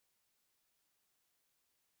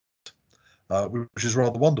which is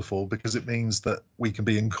rather wonderful because it means that we can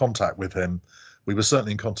be in contact with him. We were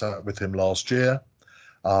certainly in contact with him last year,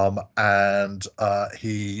 and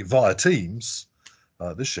he, via Teams,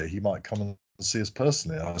 this year he might come and see us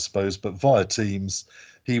personally, I suppose, but via Teams,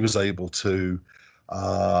 he was able to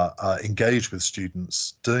engage with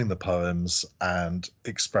students doing the poems and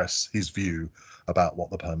express his view about what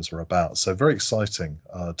the poems were about. So very exciting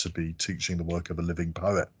to be teaching the work of a living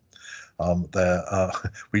poet.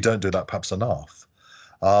 We don't do that perhaps enough.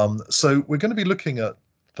 So we're going to be looking at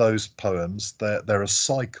those poems. They're a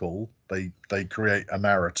cycle. They create a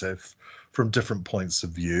narrative from different points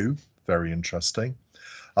of view. Very interesting.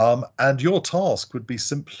 And your task would be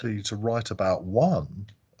simply to write about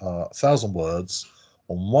 1,000 words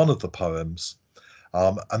on one of the poems.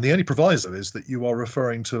 And the only proviso is that you are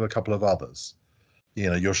referring to a couple of others. You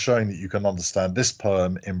know, you're showing that you can understand this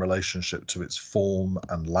poem in relationship to its form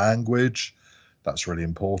and language. That's really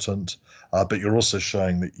important. But you're also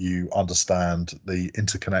showing that you understand the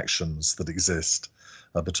interconnections that exist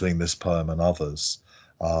between this poem and others.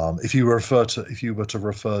 If you were to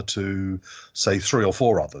refer to, say, 3 or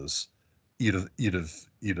 4 others, you'd have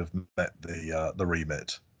met the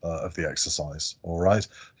remit of the exercise. All right,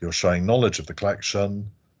 you're showing knowledge of the collection.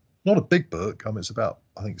 Not a big book. It's about,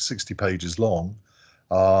 I think, 60 pages long,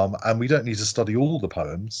 and we don't need to study all the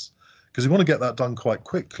poems because we want to get that done quite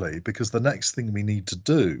quickly. Because the next thing we need to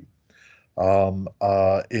do,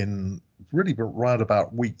 in really around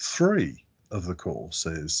about week 3 of the course,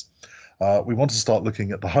 is we want to start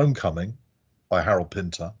looking at The Homecoming by Harold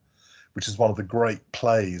Pinter, which is one of the great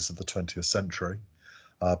plays of the 20th century,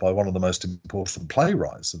 by one of the most important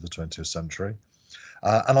playwrights of the 20th century.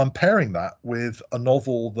 And I'm pairing that with a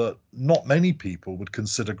novel that not many people would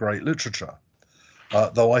consider great literature,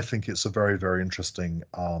 though I think it's a very, very interesting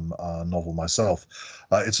novel myself.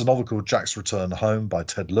 It's a novel called Jack's Return Home by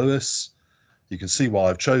Ted Lewis. You can see why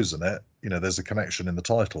I've chosen it. You know, there's a connection in the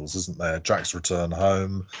titles, isn't there? Jack's Return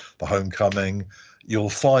Home, The Homecoming.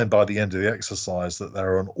 You'll find by the end of the exercise that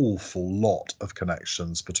there are an awful lot of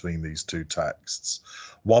connections between these two texts.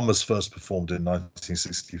 One was first performed in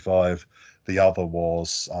 1965. The other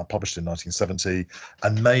was published in 1970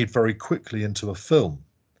 and made very quickly into a film,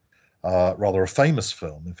 rather a famous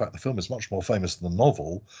film. In fact, the film is much more famous than the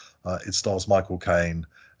novel. It stars Michael Caine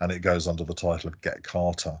and it goes under the title of Get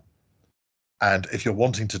Carter. And if you're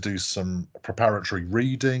wanting to do some preparatory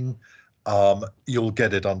reading, you'll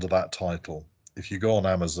get it under that title. If you go on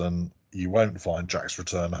Amazon, you won't find Jack's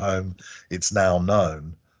Return Home. It's now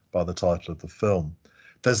known by the title of the film.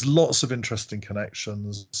 There's lots of interesting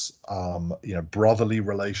connections, you know, brotherly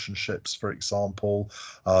relationships, for example.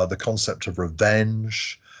 The concept of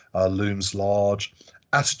revenge looms large.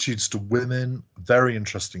 Attitudes to women, very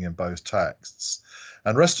interesting in both texts.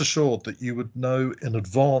 And rest assured that you would know in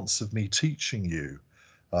advance of me teaching you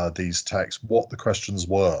these texts what the questions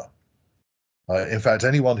were. In fact,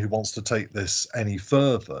 anyone who wants to take this any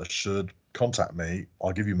further should contact me.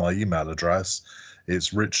 I'll give you my email address.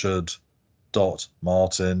 It's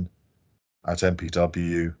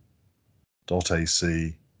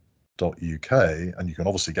richard.martin@mpw.ac.uk, and you can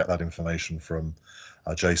obviously get that information from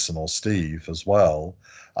Jason or Steve as well.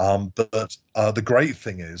 But the great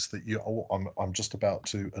thing is that I'm just about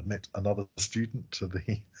to admit another student to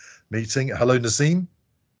the meeting. Hello, Naseem.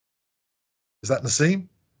 Is that Naseem?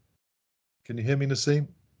 Can you hear me, Naseem?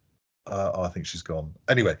 I think she's gone.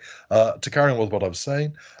 Anyway, to carry on with what I was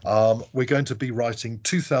saying, we're going to be writing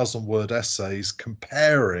 2,000-word essays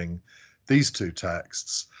comparing these two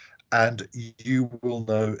texts, and you will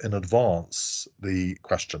know in advance the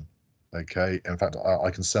question. Okay, in fact, I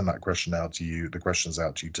can send that question out to you, the questions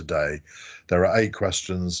out to you today. There are 8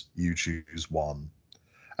 questions, you choose 1.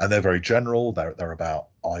 And they're very general. They're about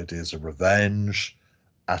ideas of revenge,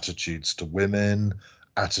 attitudes to women,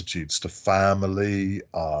 attitudes to family,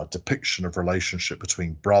 depiction of relationship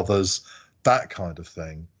between brothers, that kind of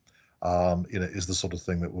thing, you know, is the sort of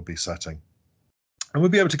thing that we'll be setting. And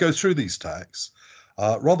we'll be able to go through these texts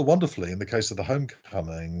rather wonderfully. In the case of The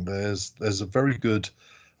Homecoming, there's a very good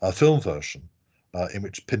film version in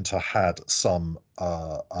which Pinter had some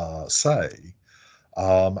say,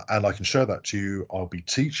 and I can show that to you. I'll be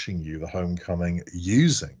teaching you The Homecoming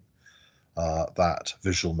using that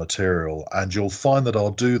visual material, and you'll find that I'll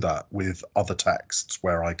do that with other texts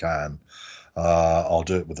where I can. I'll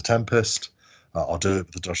do it with The Tempest, I'll do it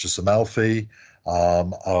with The Duchess of Malfi.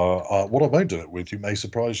 What I won't do it with, you may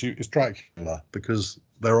surprise you, is Dracula, because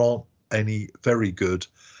there aren't any very good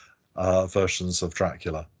versions of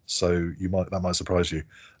Dracula. So that might surprise you.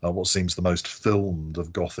 What seems the most filmed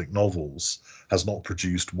of Gothic novels has not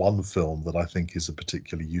produced one film that I think is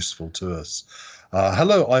particularly useful to us.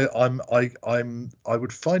 Hello, I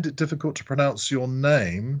would find it difficult to pronounce your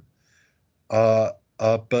name,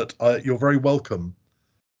 but you're very welcome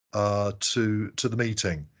to the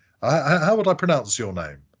meeting. How would I pronounce your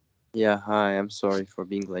name? Yeah, hi, I'm sorry for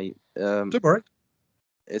being late. Don't worry.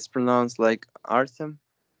 It's pronounced like Artem.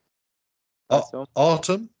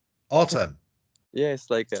 Artem? Artem. Yeah, it's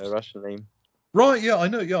like a Russian name. Right, yeah, I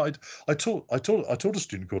know. Yeah, I taught a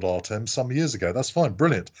student called Artem some years ago. That's fine,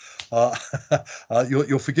 brilliant. Uh,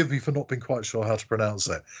 you'll forgive me for not being quite sure how to pronounce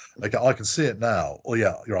it. Okay, I can see it now. Oh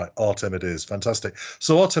yeah, you're right, Artem. It is fantastic.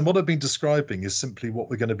 So Artem, what I've been describing is simply what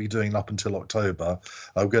we're going to be doing up until October.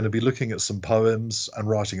 We're going to be looking at some poems and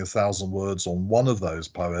writing 1,000 words on one of those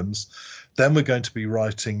poems. Then we're going to be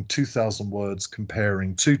writing 2,000 words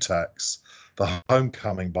comparing two texts: The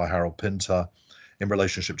Homecoming by Harold Pinter in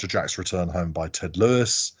relationship to Jack's Return Home by Ted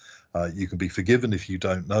Lewis. You can be forgiven if you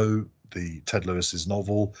don't know the Ted Lewis's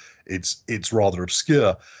novel. It's rather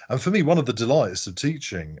obscure. And for me, one of the delights of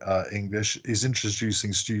teaching English is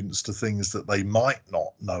introducing students to things that they might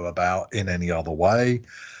not know about in any other way.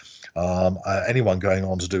 Anyone going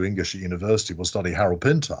on to do English at university will study Harold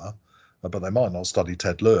Pinter, but they might not study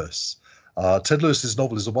Ted Lewis. Ted Lewis's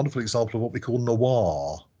novel is a wonderful example of what we call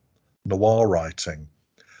noir writing.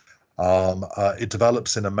 It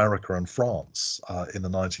develops in America and France in the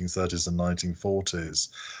 1930s and 1940s.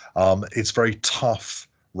 It's very tough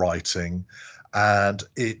writing, and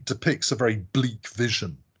it depicts a very bleak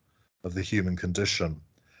vision of the human condition.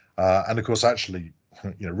 And of course, actually,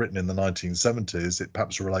 written in the 1970s, it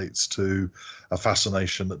perhaps relates to a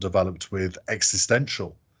fascination that developed with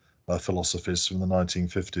existential philosophies from the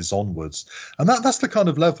 1950s onwards. And that's the kind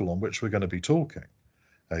of level on which we're going to be talking.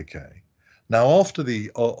 Okay. Now, after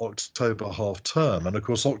the October half term, and of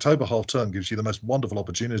course, October half term gives you the most wonderful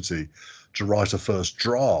opportunity to write a first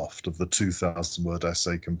draft of the 2,000 word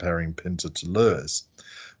essay comparing Pinter to Lewis.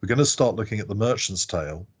 We're going to start looking at The Merchant's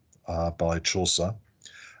Tale by Chaucer,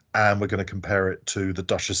 and we're going to compare it to The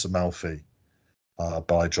Duchess of Malfi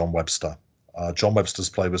by John Webster. John Webster's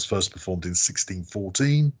play was first performed in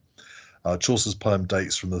 1614. Chaucer's poem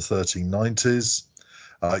dates from the 1390s.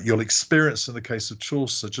 You'll experience, in the case of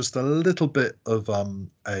Chaucer, just a little bit of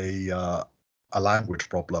a language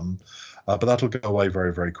problem, but that'll go away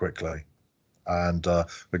very, very quickly. And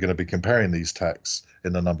we're going to be comparing these texts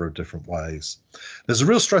in a number of different ways. There's a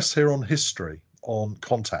real stress here on history, on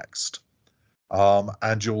context.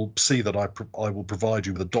 And you'll see that I will provide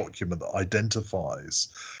you with a document that identifies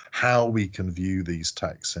how we can view these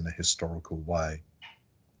texts in a historical way.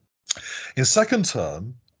 In second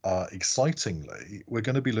term, excitingly, we're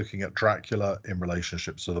going to be looking at Dracula in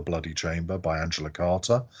relationship to The Bloody Chamber by Angela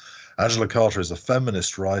Carter. Angela Carter is a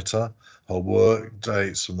feminist writer. Her work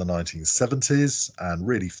dates from the 1970s and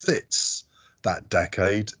really fits that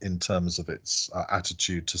decade in terms of its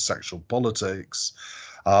attitude to sexual politics.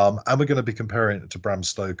 And we're going to be comparing it to Bram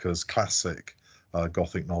Stoker's classic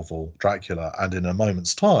Gothic novel, Dracula. And in a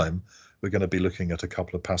moment's time, we're going to be looking at a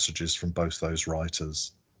couple of passages from both those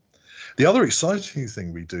writers. The other exciting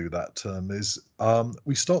thing we do that term is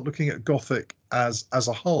we start looking at Gothic as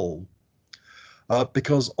a whole,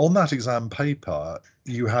 because on that exam paper,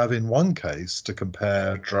 you have in one case to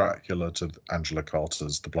compare Dracula to Angela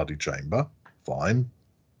Carter's The Bloody Chamber, fine.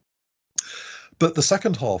 But the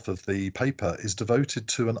second half of the paper is devoted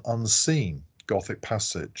to an unseen Gothic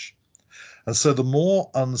passage. And so the more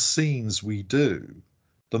unseens we do,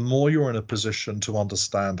 the more you're in a position to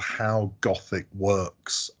understand how Gothic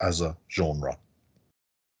works as a genre.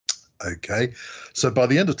 Okay, so by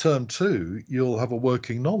the end of term 2, you'll have a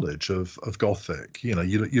working knowledge of Gothic. You'll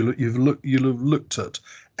have looked at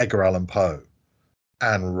Edgar Allan Poe,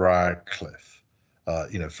 Anne Radcliffe,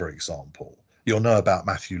 for example. You'll know about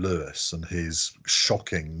Matthew Lewis and his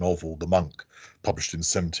shocking novel, The Monk, published in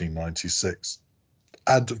 1796.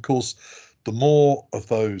 And of course, the more of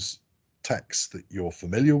those texts that you're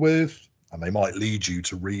familiar with, and they might lead you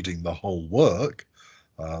to reading the whole work,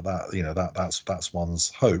 that's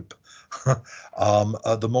one's hope.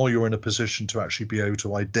 The more you're in a position to actually be able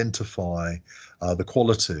to identify the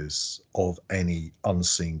qualities of any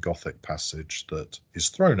unseen Gothic passage that is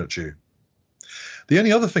thrown at you. The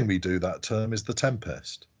only other thing we do that term is The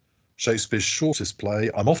Tempest, Shakespeare's shortest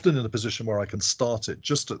play. I'm often in a position where I can start it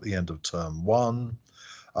just at the end of term 1.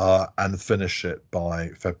 And finish it by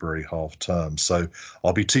February half term. So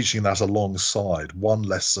I'll be teaching that alongside one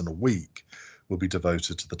lesson a week will be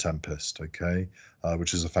devoted to The Tempest, okay,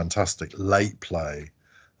 which is a fantastic late play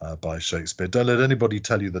by Shakespeare. Don't let anybody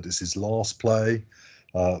tell you that it's his last play.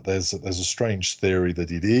 There's a strange theory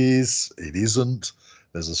that it is, it isn't.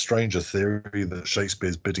 There's a stranger theory that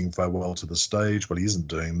Shakespeare's bidding farewell to the stage. Well, he isn't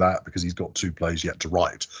doing that because he's got 2 plays yet to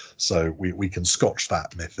write. So we can scotch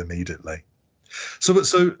that myth immediately.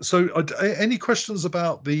 Any questions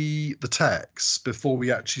about the text before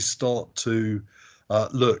we actually start to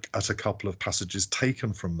look at a couple of passages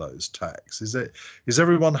taken from those texts? Is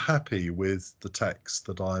everyone happy with the text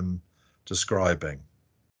that I'm describing?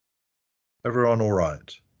 Everyone all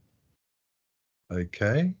right?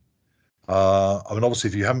 Okay. I mean, obviously,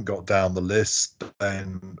 if you haven't got down the list,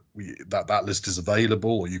 then that list is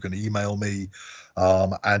available, or you can email me.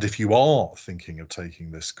 And if you are thinking of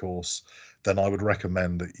taking this course, then I would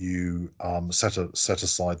recommend that you set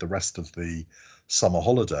aside the rest of the summer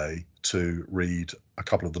holiday to read a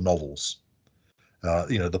couple of the novels.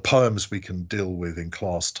 The poems we can deal with in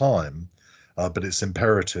class time, but it's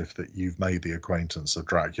imperative that you've made the acquaintance of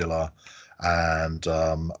Dracula and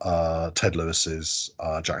Ted Lewis's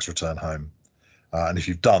Jack's Return Home. And if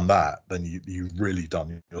you've done that, then you've really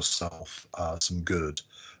done yourself some good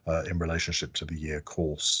in relationship to the year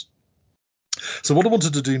course. So what I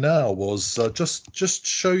wanted to do now was just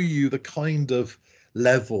show you the kind of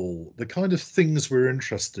level, the kind of things we're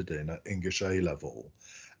interested in at English A level.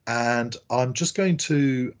 And I'm just going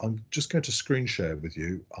to screen share with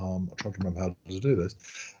you. I'm trying to remember how to do this.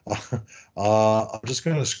 I'm just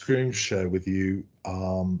going to screen share with you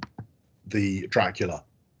the Dracula,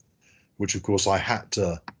 which of course I had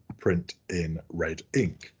to print in red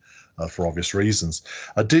ink for obvious reasons.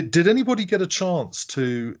 Did anybody get a chance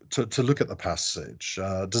to look at the passage?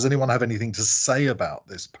 Does anyone have anything to say about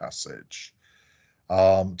this passage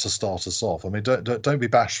to start us off? I mean, don't be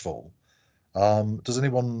bashful.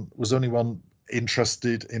 Was anyone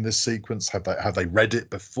interested in this sequence? Have they read it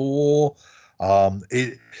before?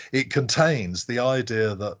 It contains the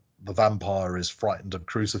idea that the vampire is frightened of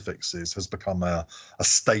crucifixes has become a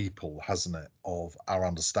staple, hasn't it, of our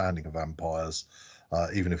understanding of vampires,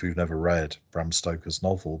 even if we've never read Bram Stoker's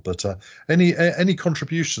novel. But any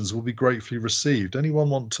contributions will be gratefully received. Anyone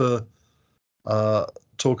want to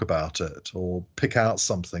talk about it or pick out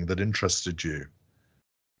something that interested you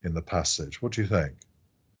in the passage? What do you think?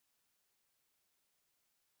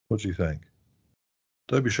 What do you think?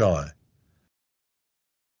 Don't be shy.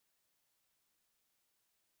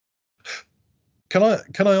 Can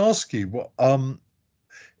I ask you what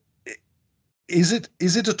is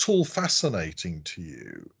it at all fascinating to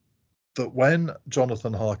you that when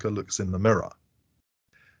Jonathan Harker looks in the mirror,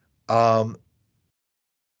 um,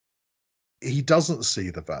 he doesn't see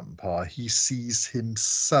the vampire, he sees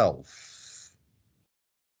himself.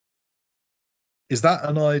 Is that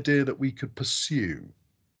an idea that we could pursue?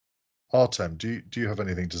 Artem, do you have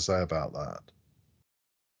anything to say about that?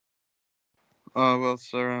 Well,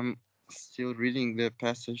 sir, I'm still reading the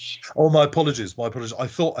passage. Oh, my apologies. My apologies. I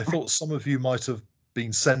thought some of you might have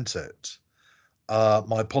been sent it.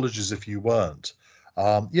 My apologies if you weren't.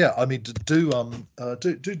 Yeah, I mean, do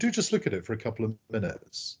just look at it for a couple of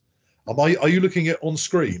minutes. Are you looking at on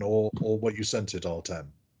screen or what you sent it,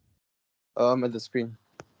 Artem? At the screen.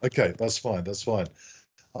 Okay, that's fine. That's fine.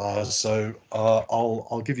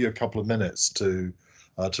 I'll give you a couple of minutes to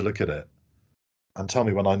look at it and tell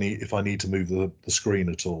me when if I need to move the screen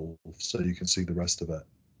at all so you can see the rest of it.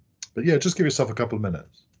 But yeah, just give yourself a couple of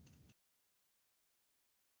minutes.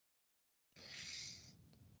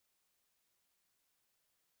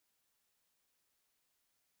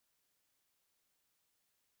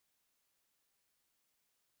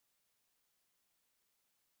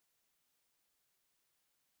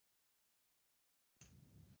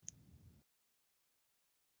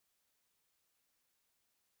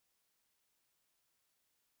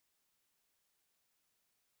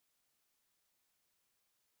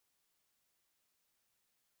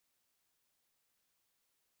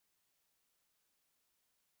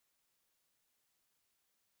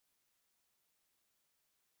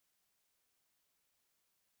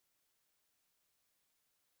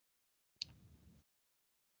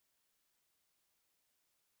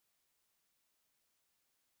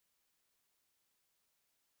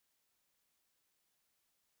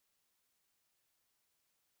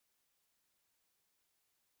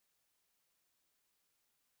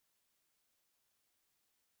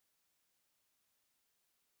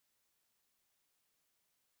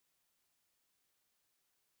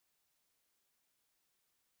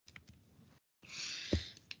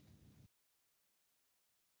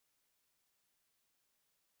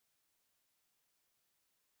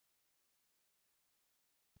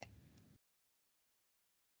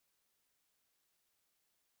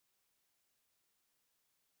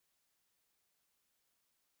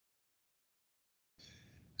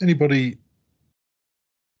 Anybody?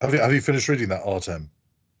 Have you finished reading that, Artem?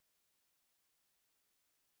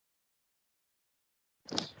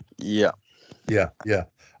 Yeah. Yeah.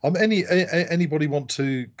 Anybody want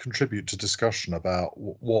to contribute to discussion about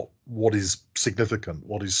what is significant,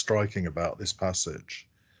 what is striking about this passage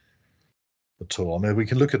at all? I mean, we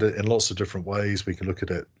can look at it in lots of different ways. We can look at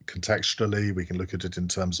it contextually. We can look at it in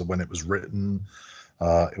terms of when it was written.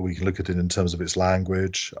 We can look at it in terms of its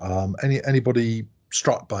language. Anybody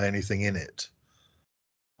struck by anything in it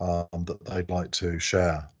that they'd like to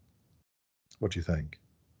share? What do you think?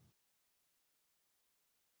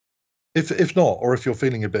 If not, or if you're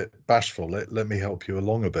feeling a bit bashful, let me help you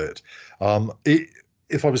along a bit.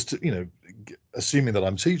 If I was to, assuming that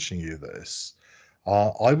I'm teaching you this,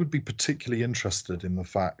 I would be particularly interested in the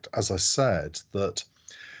fact, as I said, that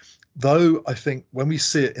though I think when we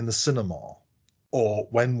see it in the cinema or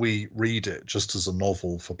when we read it just as a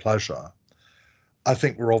novel for pleasure, I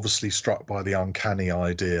think we're obviously struck by the uncanny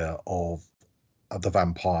idea of the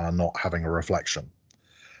vampire not having a reflection.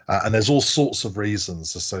 And there's all sorts of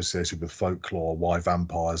reasons associated with folklore why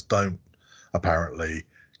vampires don't apparently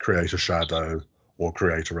create a shadow or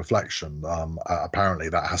create a reflection. Apparently,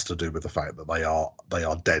 that has to do with the fact that they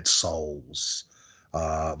are dead souls. They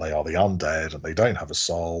are the undead, and they don't have a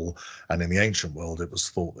soul. And in the ancient world, it was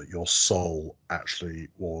thought that your soul actually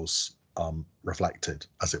was reflected,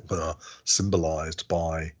 as it were, symbolized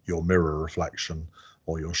by your mirror reflection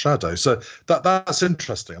or your shadow. So that's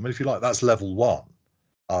interesting. I mean, if you like, that's level one.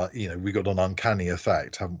 We got an uncanny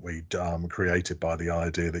effect, haven't we, created by the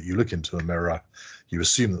idea that you look into a mirror, you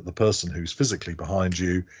assume that the person who's physically behind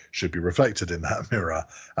you should be reflected in that mirror,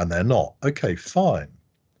 and they're not. Okay, fine.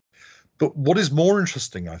 But what is more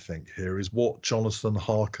interesting, I think, here is what Jonathan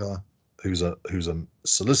Harker, who's a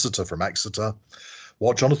solicitor from Exeter,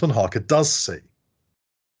 what Jonathan Harker does see.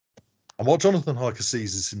 And what Jonathan Harker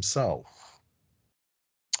sees is himself.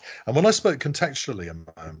 And when I spoke contextually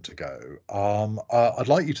a moment ago, I'd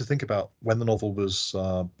like you to think about when the novel was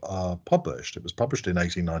published. It was published in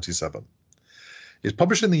 1897. It's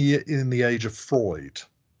published in the age of Freud.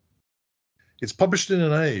 It's published in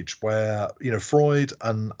an age where Freud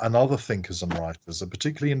and other thinkers and writers are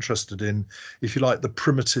particularly interested in, if you like, the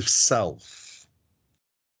primitive self,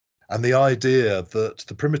 and the idea that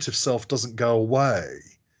the primitive self doesn't go away.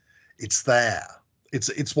 It's there.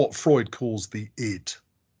 It's what Freud calls the id.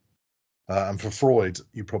 And for Freud,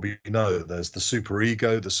 you probably know there's the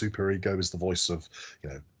superego. The superego is the voice of,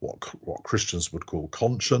 what Christians would call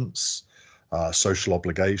conscience, social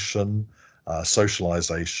obligation,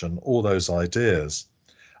 socialization, all those ideas.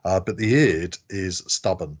 But the id is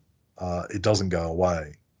stubborn. It doesn't go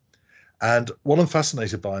away. And what I'm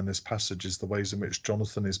fascinated by in this passage is the ways in which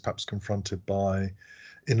Jonathan is perhaps confronted by,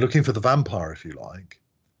 in looking for the vampire, if you like,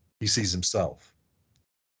 he sees himself.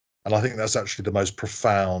 And I think that's actually the most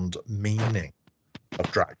profound meaning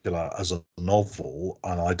of Dracula as a novel.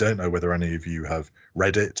 And I don't know whether any of you have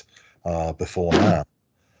read it before now,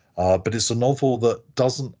 but it's a novel that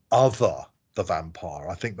doesn't other the vampire.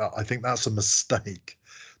 I think that's a mistake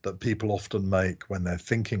that people often make when they're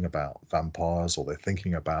thinking about vampires or they're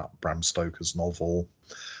thinking about Bram Stoker's novel.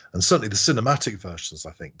 And certainly the cinematic versions,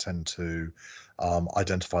 I think, tend to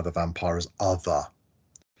identify the vampire as other.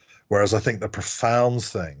 Whereas I think the profound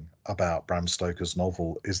thing about Bram Stoker's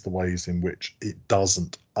novel is the ways in which it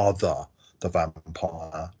doesn't other the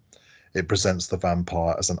vampire. It presents the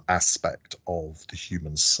vampire as an aspect of the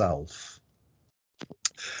human self.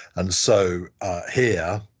 And so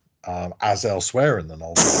here, as elsewhere in the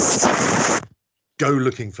novel, go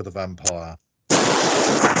looking for the vampire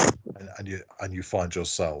and you find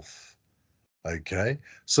yourself. Okay,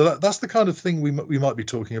 so that's the kind of thing we might be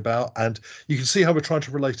talking about, and you can see how we're trying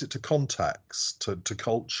to relate it to context, to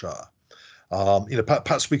culture.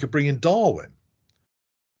 Perhaps we could bring in Darwin.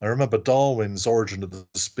 I remember Darwin's Origin of the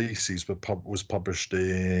Species was published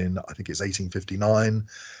in, I think it's 1859.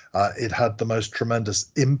 It had the most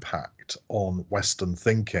tremendous impact on Western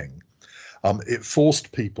thinking. It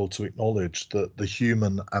forced people to acknowledge that the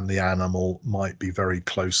human and the animal might be very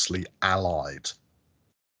closely allied,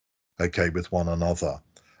 okay, with one another.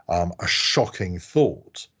 A shocking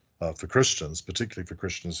thought for Christians, particularly for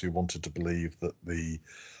Christians who wanted to believe that the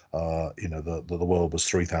world was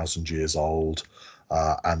 3,000 years old,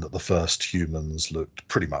 and that the first humans looked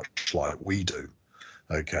pretty much like we do.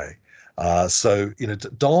 Okay, so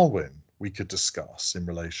Darwin we could discuss in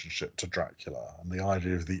relationship to Dracula and the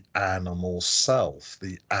idea of the animal self,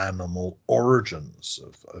 the animal origins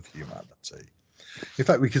of humanity. In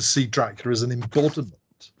fact, we could see Dracula as an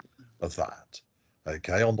embodiment of that.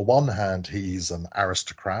 Okay, on the one hand, he's an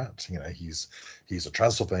aristocrat. He's a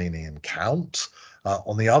Transylvanian count.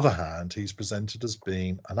 On the other hand, he's presented as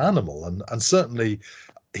being an animal, and certainly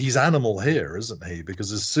he's animal here, isn't he?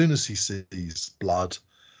 Because as soon as he sees blood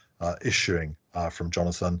issuing from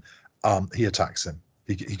Jonathan, he attacks him.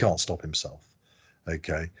 He can't stop himself.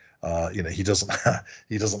 Okay, he doesn't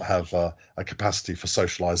he doesn't have a capacity for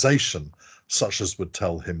socialization such as would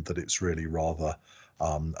tell him that it's really rather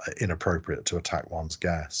inappropriate to attack one's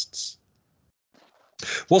guests.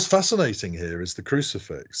 What's fascinating here is the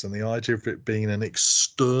crucifix and the idea of it being an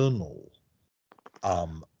external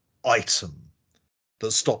item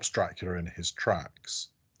that stops Dracula in his tracks.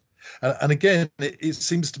 And again, it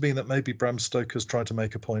seems to me that maybe Bram Stoker's trying to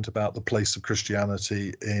make a point about the place of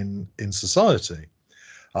Christianity in society.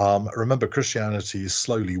 Remember, Christianity is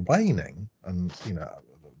slowly waning, and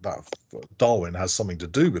that Darwin has something to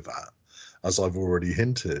do with that, as I've already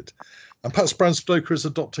hinted. And perhaps Bram Stoker is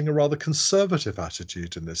adopting a rather conservative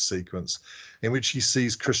attitude in this sequence, in which he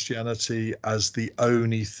sees Christianity as the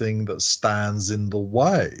only thing that stands in the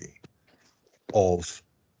way of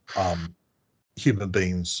human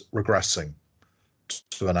beings regressing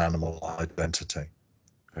to an animal identity.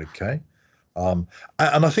 Okay. And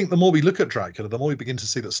I think the more we look at Dracula, the more we begin to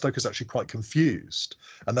see that Stoker's actually quite confused,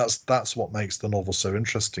 and that's what makes the novel so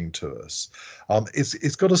interesting to us.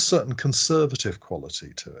 It's got a certain conservative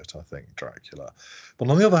quality to it, I think, Dracula. But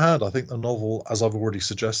on the other hand, I think the novel, as I've already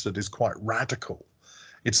suggested, is quite radical.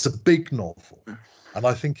 It's a big novel, and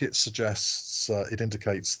I think it suggests, it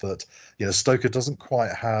indicates that Stoker doesn't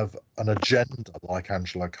quite have an agenda like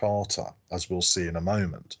Angela Carter, as we'll see in a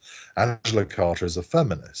moment. Angela Carter is a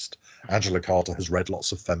feminist. Angela Carter has read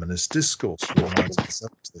lots of feminist discourse from the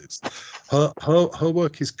 1970s. Her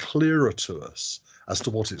work is clearer to us as to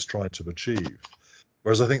what it's trying to achieve.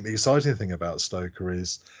 Whereas I think the exciting thing about Stoker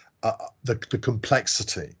is the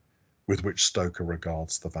complexity with which Stoker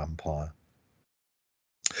regards the vampire.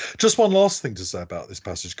 Just one last thing to say about this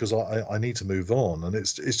passage, because I need to move on, and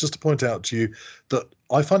it's just to point out to you that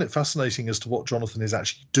I find it fascinating as to what Jonathan is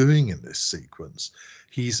actually doing in this sequence.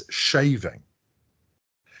 He's shaving.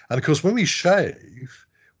 And of course, when we shave,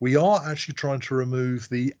 we are actually trying to remove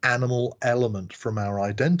the animal element from our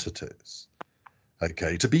identities.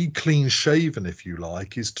 Okay, to be clean shaven, if you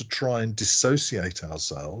like, is to try and dissociate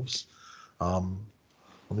ourselves. I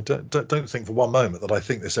mean, don't think for one moment that I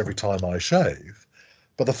think this every time I shave.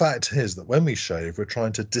 But the fact is that when we shave, we're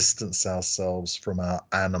trying to distance ourselves from our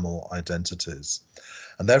animal identities.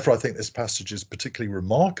 And therefore, I think this passage is particularly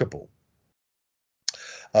remarkable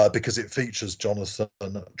because it features Jonathan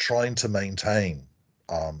trying to maintain,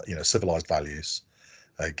 civilized values.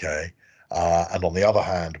 Okay. And on the other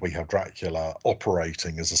hand, we have Dracula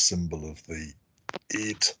operating as a symbol of the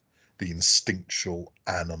id, the instinctual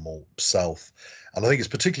animal self. And I think it's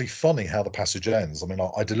particularly funny how the passage ends. I mean,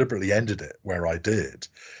 I deliberately ended it where I did,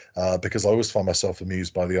 because I always find myself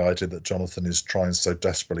amused by the idea that Jonathan is trying so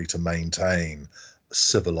desperately to maintain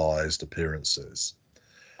civilized appearances,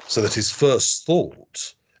 so that his first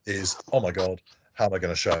thought is, oh my God, how am I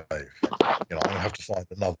going to shave? I'm going to have to find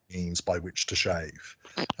another means by which to shave.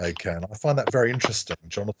 Okay, and I find that very interesting.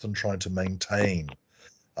 Jonathan trying to maintain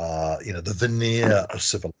the veneer of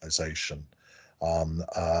civilization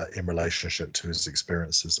in relationship to his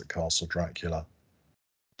experiences at Castle Dracula.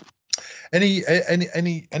 Any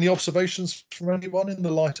observations from anyone in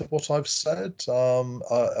the light of what I've said?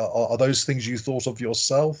 Are those things you thought of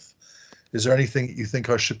yourself? Is there anything that you think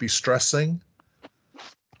I should be stressing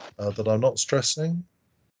that I'm not stressing?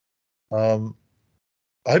 I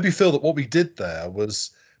hope you feel that what we did there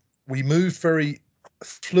was we moved very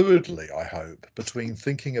fluidly, I hope, between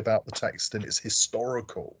thinking about the text in its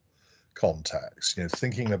historical context,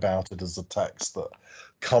 thinking about it as a text that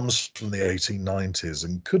comes from the 1890s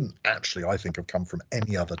and couldn't actually, I think, have come from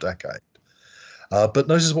any other decade. But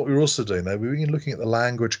notice what we were also doing there. We were looking at the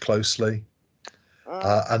language closely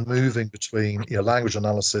and moving between language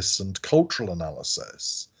analysis and cultural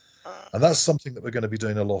analysis. And that's something that we're going to be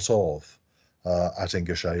doing a lot of at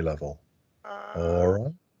English A level. All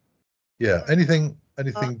right. Yeah. Anything?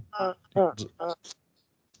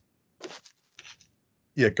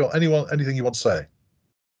 Yeah. Got anyone? Anything you want to say?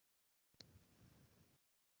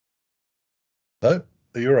 No?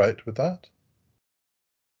 Are you all right with that?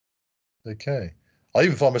 Okay. I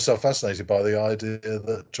even find myself fascinated by the idea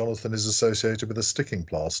that Jonathan is associated with a sticking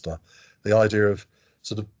plaster, the idea of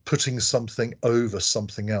sort of putting something over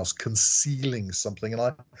something else, concealing something. And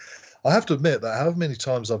I have to admit that however many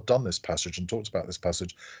times I've done this passage and talked about this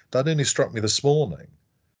passage, that only struck me this morning,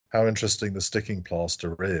 how interesting the sticking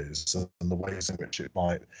plaster is and the ways in which it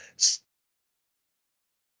might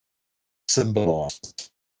symbolize,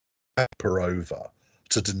 pepper over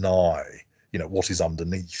to deny, what is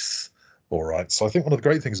underneath All right. So I think one of the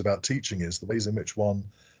great things about teaching is the ways in which one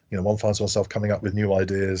finds oneself coming up with new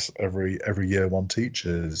ideas every year one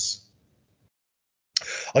teaches.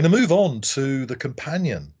 I'm going to move on to the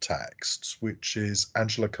companion text, which is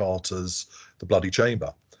Angela Carter's The Bloody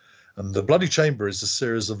Chamber. And The Bloody Chamber is a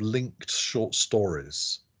series of linked short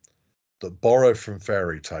stories that borrow from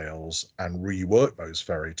fairy tales and rework those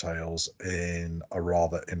fairy tales in a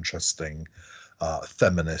rather interesting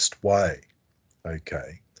feminist way.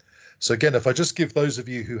 Okay. So again, if I just give those of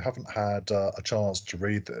you who haven't had a chance to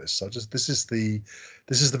read this, this is the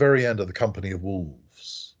very end of The Company of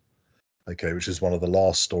Wolves, okay, which is one of the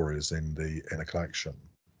last stories in a collection.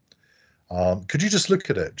 Could you just look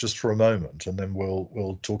at it just for a moment, and then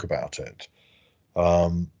we'll talk about it.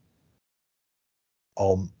 I'll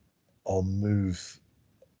move.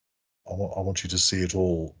 I want you to see it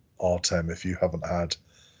all, Artem, if you haven't had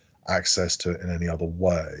access to it in any other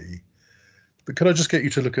way. But could I just get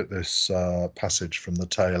you to look at this passage from the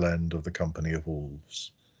tail end of The Company of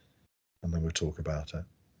Wolves, and then we'll talk about it.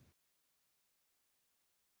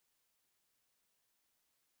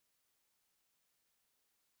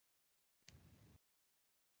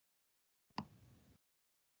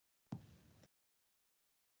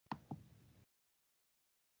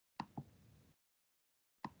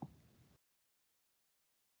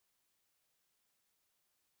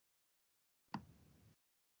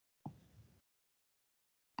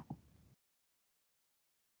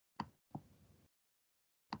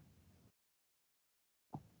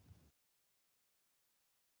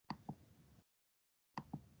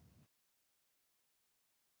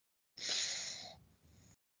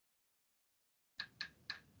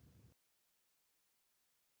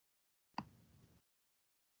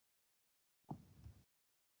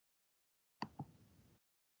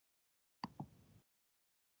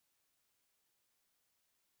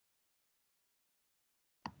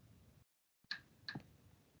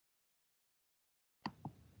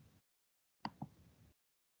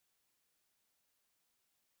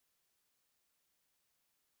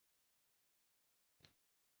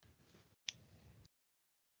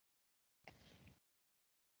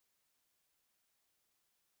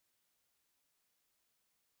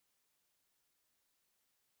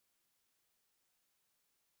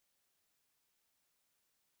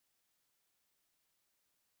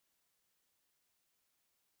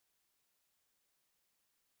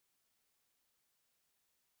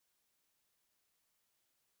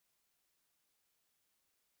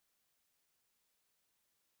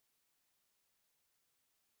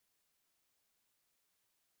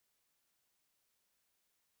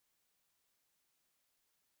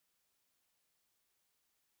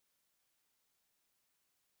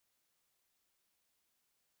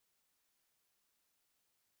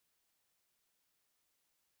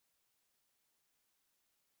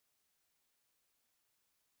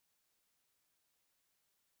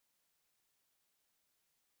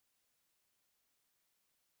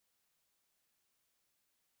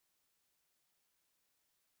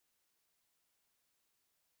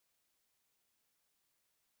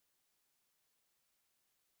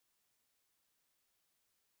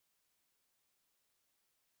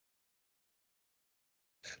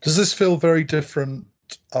 Does this feel very different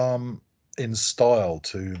in style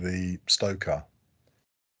to the Stoker?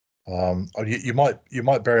 You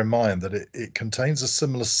might bear in mind that it contains a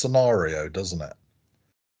similar scenario, doesn't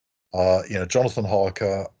it? Jonathan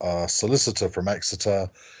Harker, a solicitor from Exeter,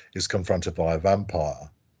 is confronted by a vampire,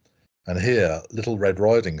 and here Little Red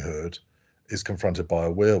Riding Hood is confronted by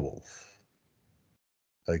a werewolf.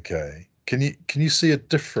 Okay, can you see a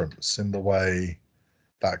difference in the way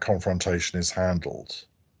that confrontation is handled?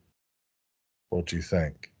 What do you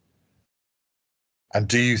think? And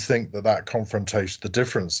do you think that confrontation, the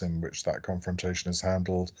difference in which that confrontation is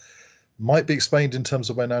handled, might be explained in terms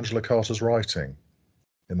of when Angela Carter's writing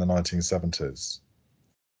in the 1970s?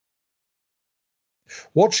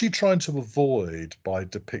 What's she trying to avoid by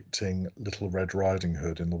depicting Little Red Riding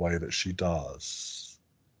Hood in the way that she does?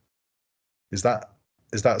 Is that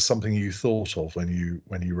something you thought of when you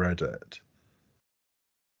read it?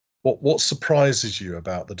 What surprises you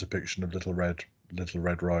about the depiction of Little Red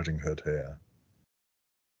Riding Hood here?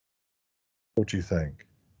 What do you think?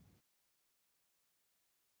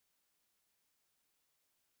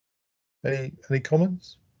 Any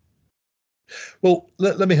comments? Well,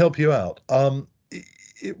 let me help you out.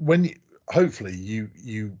 When hopefully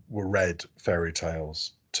you were read fairy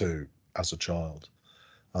tales too as a child.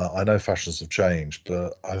 I know fashions have changed,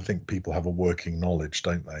 but I think people have a working knowledge,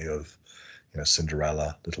 don't they, of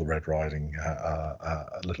Cinderella, Little Red Riding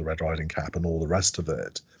Cap, and all the rest of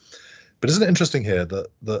it. But isn't it interesting here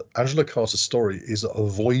that Angela Carter's story is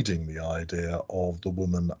avoiding the idea of the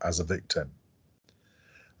woman as a victim?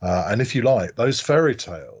 And if you like, those fairy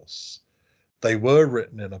tales, they were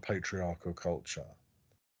written in a patriarchal culture,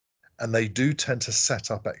 and they do tend to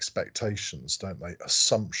set up expectations, don't they?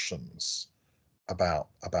 Assumptions about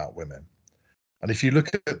women. And if you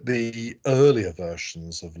look at the earlier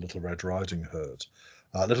versions of Little Red Riding Hood,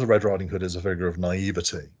 Little Red Riding Hood is a figure of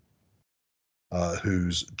naivety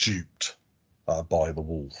who's duped by the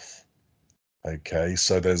wolf. Okay,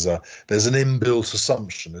 so there's an inbuilt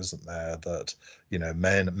assumption, isn't there, that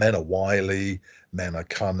men are wily, men are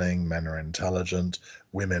cunning, men are intelligent,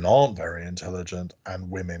 women aren't very intelligent,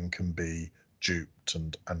 and women can be duped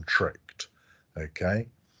and tricked. Okay,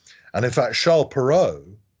 and in fact, Charles Perrault,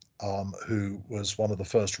 who was one of the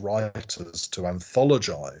first writers to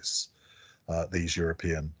anthologize these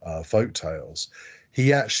European folk tales,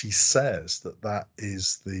 he actually says that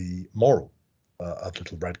is the moral of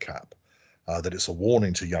Little Redcap. That it's a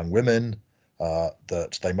warning to young women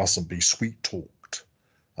that they mustn't be sweet talked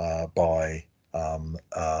by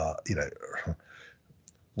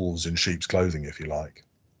wolves in sheep's clothing, if you like.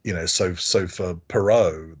 So for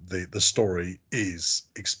Perrault, the story is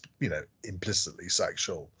implicitly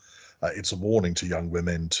sexual. It's a warning to young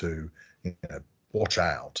women to watch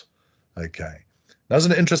out. Okay. Now,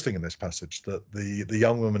 isn't it interesting in this passage that the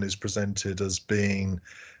young woman is presented as being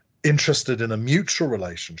interested in a mutual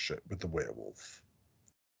relationship with the werewolf?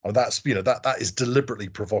 And that's that is deliberately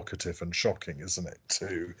provocative and shocking, isn't it,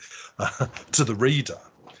 to the reader?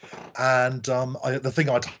 And the thing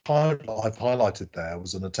I've highlighted there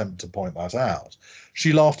was an attempt to point that out.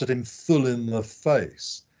 She laughed at him full in the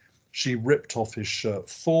face. She ripped off his shirt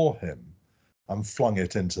for him and flung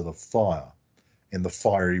it into the fire in the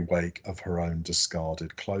fiery wake of her own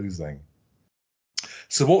discarded clothing.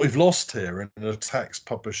 So what we've lost here in a text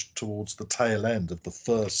published towards the tail end of the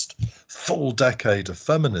first full decade of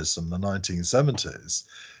feminism, the 1970s,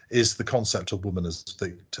 is the concept of woman as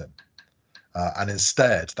victim. And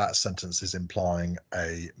instead, that sentence is implying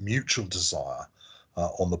a mutual desire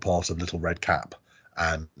on the part of Little Red Cap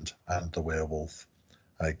and the werewolf.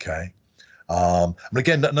 Okay. And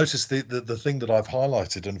again, notice the thing that I've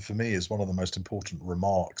highlighted, and for me is one of the most important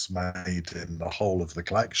remarks made in the whole of the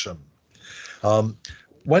collection.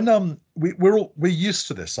 When we're used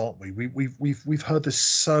to this, aren't we? We've heard this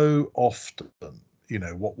so often.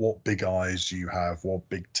 What big eyes you have, what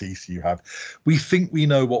big teeth you have. We think we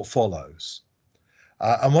know what follows.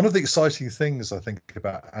 And one of the exciting things I think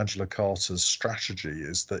about Angela Carter's strategy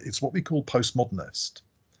is that it's what we call postmodernist.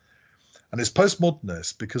 And it's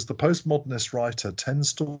postmodernist because the postmodernist writer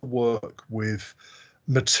tends to work with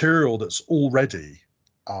material that's already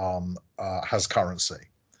has currency.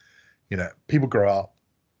 People grow up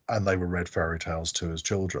and they were read fairy tales too as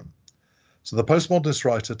children. So the postmodernist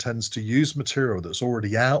writer tends to use material that's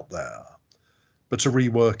already out there, but to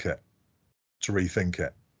rework it, to rethink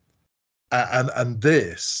it. And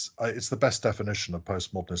this, it's the best definition of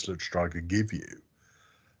postmodernist literature I could give you,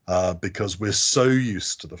 because we're so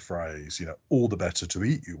used to the phrase, all the better to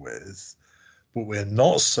eat you with, but we're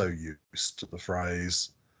not so used to the phrase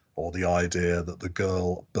or the idea that the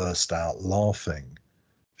girl burst out laughing.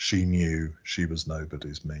 She knew she was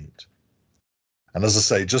nobody's meat. And as I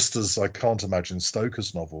say, just as I can't imagine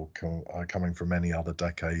Stoker's novel coming from any other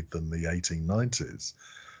decade than the 1890s,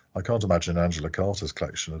 I can't imagine Angela Carter's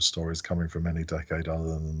collection of stories coming from any decade other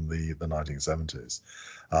than the 1970s.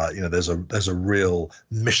 There's a real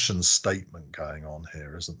mission statement going on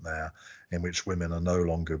here, isn't there, in which women are no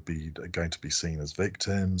longer going to be seen as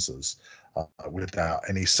victims, as without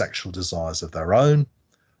any sexual desires of their own,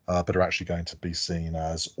 but are actually going to be seen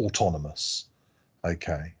as autonomous,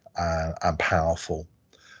 okay, and powerful,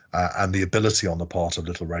 and the ability on the part of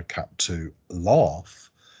Little Redcap to laugh.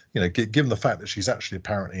 Given the fact that she's actually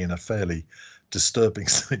apparently in a fairly disturbing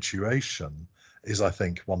situation, is, I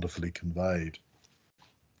think, wonderfully conveyed.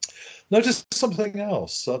 Notice something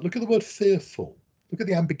else. Look at the word fearful. Look at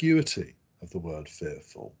the ambiguity of the word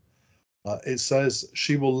fearful. It says,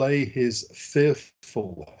 she will lay his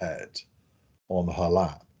fearful head on her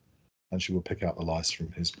lap, and she will pick out the lice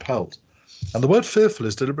from his pelt. And the word fearful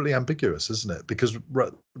is deliberately ambiguous, isn't it? Because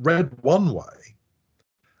read one way,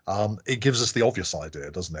 it gives us the obvious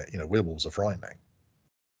idea, doesn't it? Werewolves are frightening.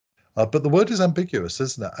 But the word is ambiguous,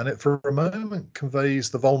 isn't it? And it, for a moment, conveys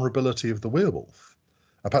the vulnerability of the werewolf,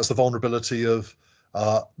 and perhaps the vulnerability of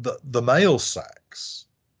the male sex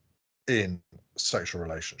in sexual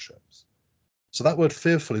relationships. So that word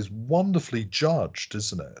fearful is wonderfully judged,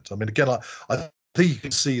 isn't it? I mean, again, I think you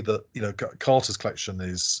can see that Carter's collection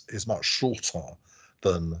is much shorter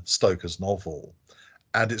than Stoker's novel.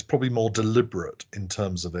 and it's probably more deliberate in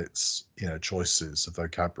terms of its, choices of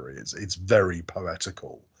vocabulary. It's very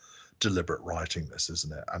poetical, deliberate writing, this,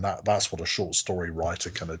 isn't it? And that's what a short story writer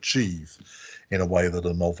can achieve in a way that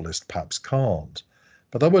a novelist perhaps can't.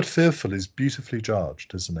 But that word fearful is beautifully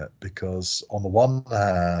judged, isn't it? Because on the one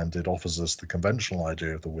hand, it offers us the conventional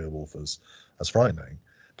idea of the werewolf as frightening,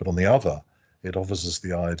 but on the other, it offers us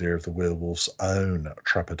the idea of the werewolf's own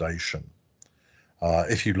trepidation.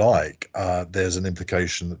 If you like, there's an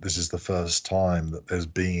implication that this is the first time that there's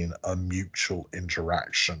been a mutual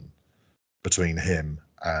interaction between him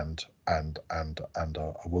and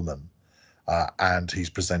a woman, and he's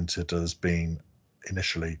presented as being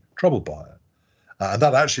initially troubled by it. And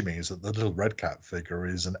that actually means that the little red cap figure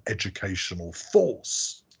is an educational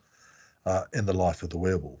force in the life of the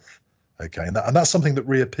werewolf. Okay, and that's something that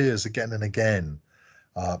reappears again and again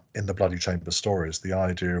in the Bloody Chamber stories, the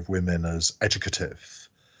idea of women as educative,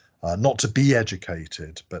 not to be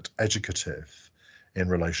educated, but educative in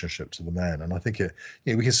relationship to the men. And I think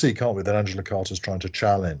we can see, can't we, that Angela Carter's trying to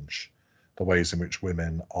challenge the ways in which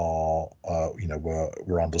women are,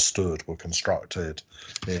 were understood, were constructed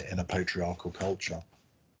in a patriarchal culture.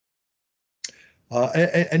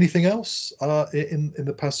 Anything else in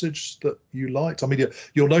the passage that you liked? I mean,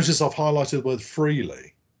 you'll notice I've highlighted the word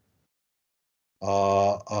freely.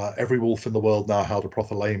 Every wolf in the world now held a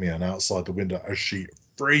Prothalamian outside the window as she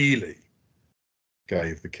freely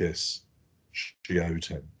gave the kiss she owed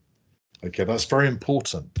him. Okay, that's very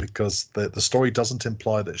important because the story doesn't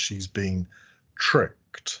imply that she's being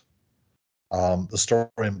tricked. The story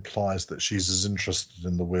implies that she's as interested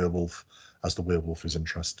in the werewolf as the werewolf is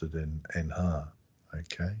interested in her.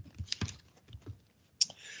 Okay,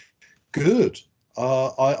 good.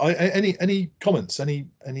 Any comments?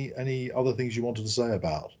 Any other things you wanted to say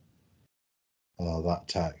about that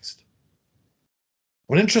text?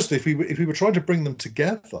 Well, interesting. If we were trying to bring them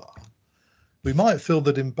together, we might feel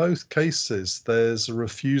that in both cases there's a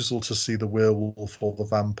refusal to see the werewolf or the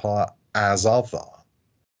vampire as other.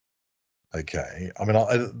 Okay, I mean,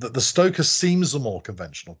 the Stoker seems a more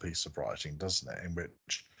conventional piece of writing, doesn't it? In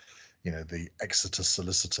which, the Exeter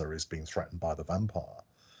solicitor is being threatened by the vampire.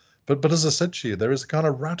 But as I said to you, there is a kind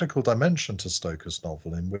of radical dimension to Stoker's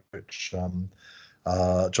novel in which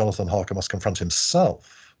Jonathan Harker must confront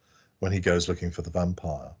himself when he goes looking for the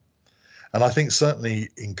vampire. And I think certainly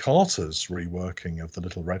in Carter's reworking of the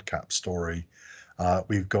Little Redcap story,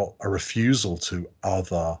 we've got a refusal to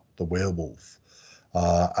other the werewolf.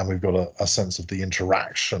 And we've got a sense of the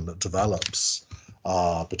interaction that develops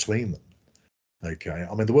between them. Okay,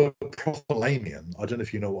 I mean, the word Prothalamian, I don't know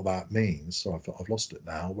if you know what that means. So I've lost it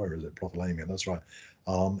now. Where is it? Prothalamian, that's right.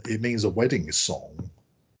 It means a wedding song.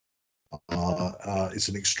 It's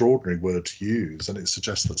an extraordinary word to use, and it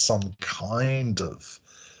suggests that some kind of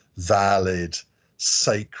valid,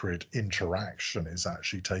 sacred interaction is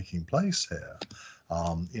actually taking place here.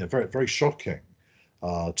 Very, very shocking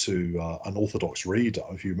to an Orthodox reader.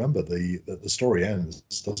 If you remember, the story ends,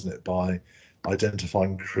 doesn't it, by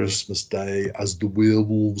identifying Christmas Day as the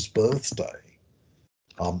werewolf's birthday.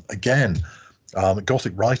 Again,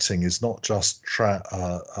 Gothic writing is not just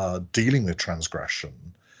dealing with transgression,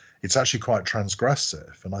 it's actually quite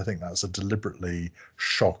transgressive, and I think that's a deliberately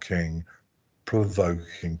shocking,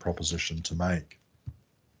 provoking proposition to make.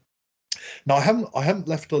 Now, I haven't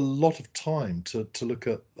left a lot of time to look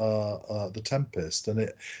at the Tempest, and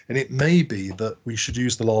it may be that we should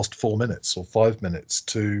use the last 4 minutes or 5 minutes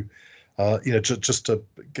to just to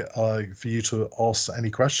get, for you to ask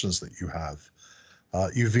any questions that you have.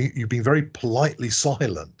 You've been very politely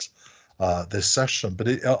silent this session, but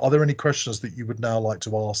are there any questions that you would now like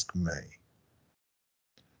to ask me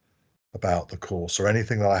about the course, or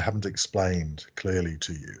anything that I haven't explained clearly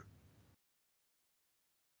to you?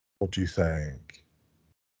 What do you think?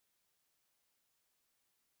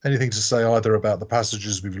 Anything to say either about the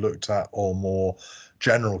passages we've looked at or more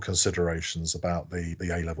general considerations about the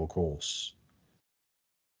A-level course?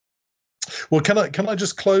 Well, can I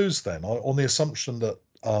just close then on the assumption that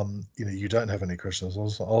you don't have any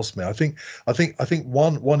questions? Ask me. I think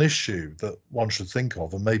one issue that one should think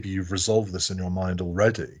of, and maybe you've resolved this in your mind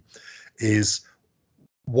already, is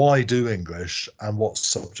why do English and what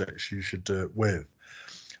subjects you should do it with.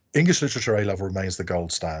 English literature A-level remains the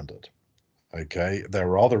gold standard. Okay, there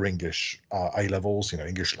are other English A-levels,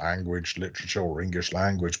 English language literature or English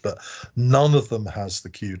language, but none of them has the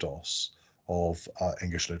kudos of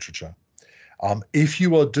English literature. If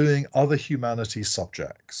you are doing other humanities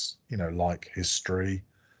subjects, like history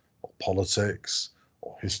or politics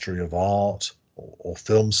or history of art or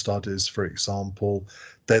film studies, for example,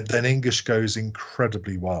 then English goes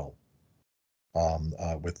incredibly well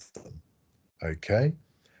with them. Okay.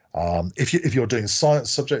 If you're doing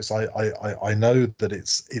science subjects, I know that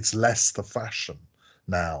it's less the fashion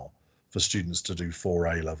now for students to do 4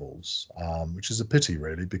 A levels, which is a pity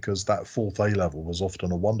really, because that 4th A level was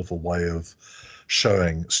often a wonderful way of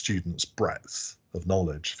showing students breadth of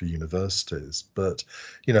knowledge for universities. But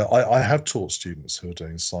you know, I have taught students who are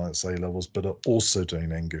doing science A levels but are also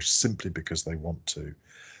doing English simply because they want to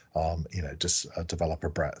you know, just develop a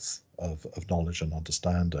breadth of knowledge and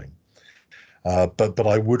understanding. But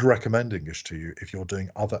I would recommend English to you if you're doing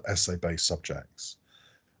other essay-based subjects,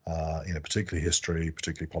 you know, particularly history,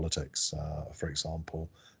 particularly politics, for example,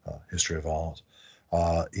 history of art.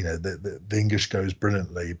 You know, the English goes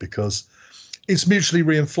brilliantly because it's mutually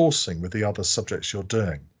reinforcing with the other subjects you're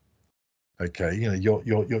doing. Okay, you know,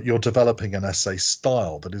 you're developing an essay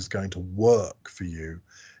style that is going to work for you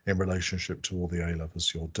in relationship to all the A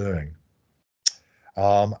levels you're doing.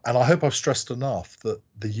 And I hope I've stressed enough that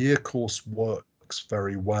the year course works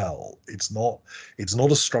very well. It's not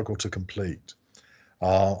a struggle to complete.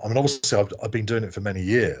 I mean, obviously, I've been doing it for many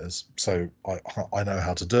years, so I know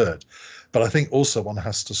how to do it. But I think also one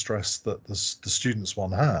has to stress that the students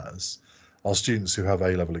one has are students who have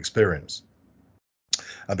A-level experience.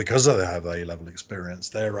 And because they have A-level experience,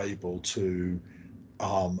 they're able to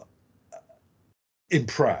um,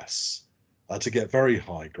 impress, to get very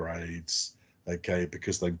high grades, okay,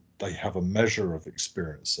 because they have a measure of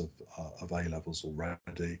experience of A levels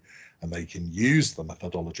already, and they can use the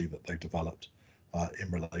methodology that they've developed in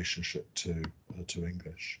relationship to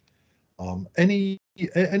English. Any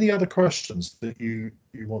other questions that you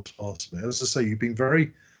want to ask me? As I say, you've been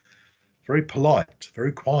very polite,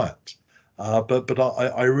 very quiet. But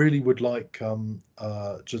I really would like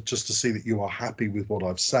just to see that you are happy with what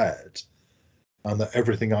I've said, and that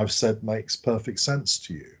everything I've said makes perfect sense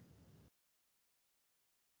to you.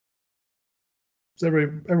 Is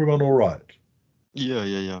everyone all right?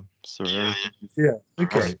 Yeah. So Yeah.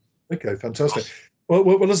 Okay. Okay. Fantastic.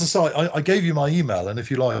 Well, as I say, I gave you my email, and if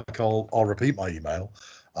you like, I'll repeat my email.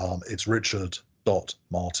 It's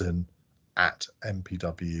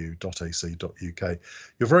richard.martin@mpw.ac.uk.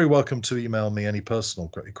 You're very welcome to email me any personal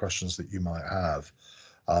questions that you might have.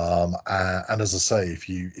 And as I say, if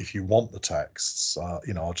you want the texts,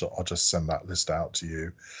 you know, I'll just send that list out to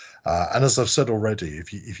you. And as I've said already,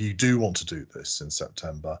 if you do want to do this in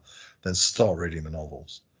September, then start reading the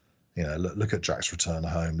novels. You know, look at Jack's Return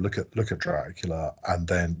Home, look at Dracula, and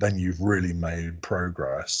then you've really made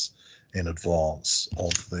progress in advance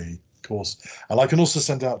of the course. And I can also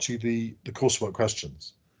send out to you the coursework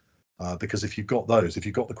questions, because if you've got those, if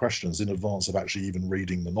you've got the questions in advance of actually even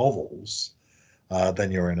reading the novels,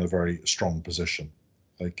 then you're in a very strong position.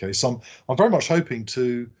 Okay, so I'm very much hoping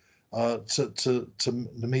to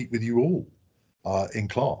meet with you all in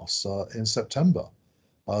class in September.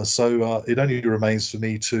 So it only remains for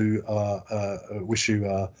me to wish you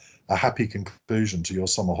a happy conclusion to your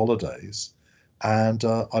summer holidays, and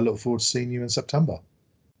I look forward to seeing you in September.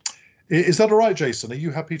 Is that all right, Jason? Are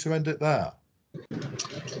you happy to end it there?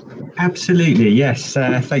 Absolutely, yes.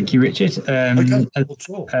 Thank you, Richard. Okay,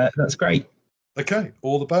 sure. That's great. Okay,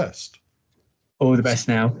 all the best. All the best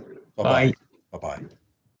now. Bye-bye. Bye. Bye-bye.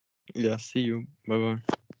 yeah, see you. Bye bye.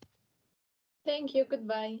 Thank you.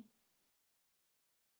 Goodbye.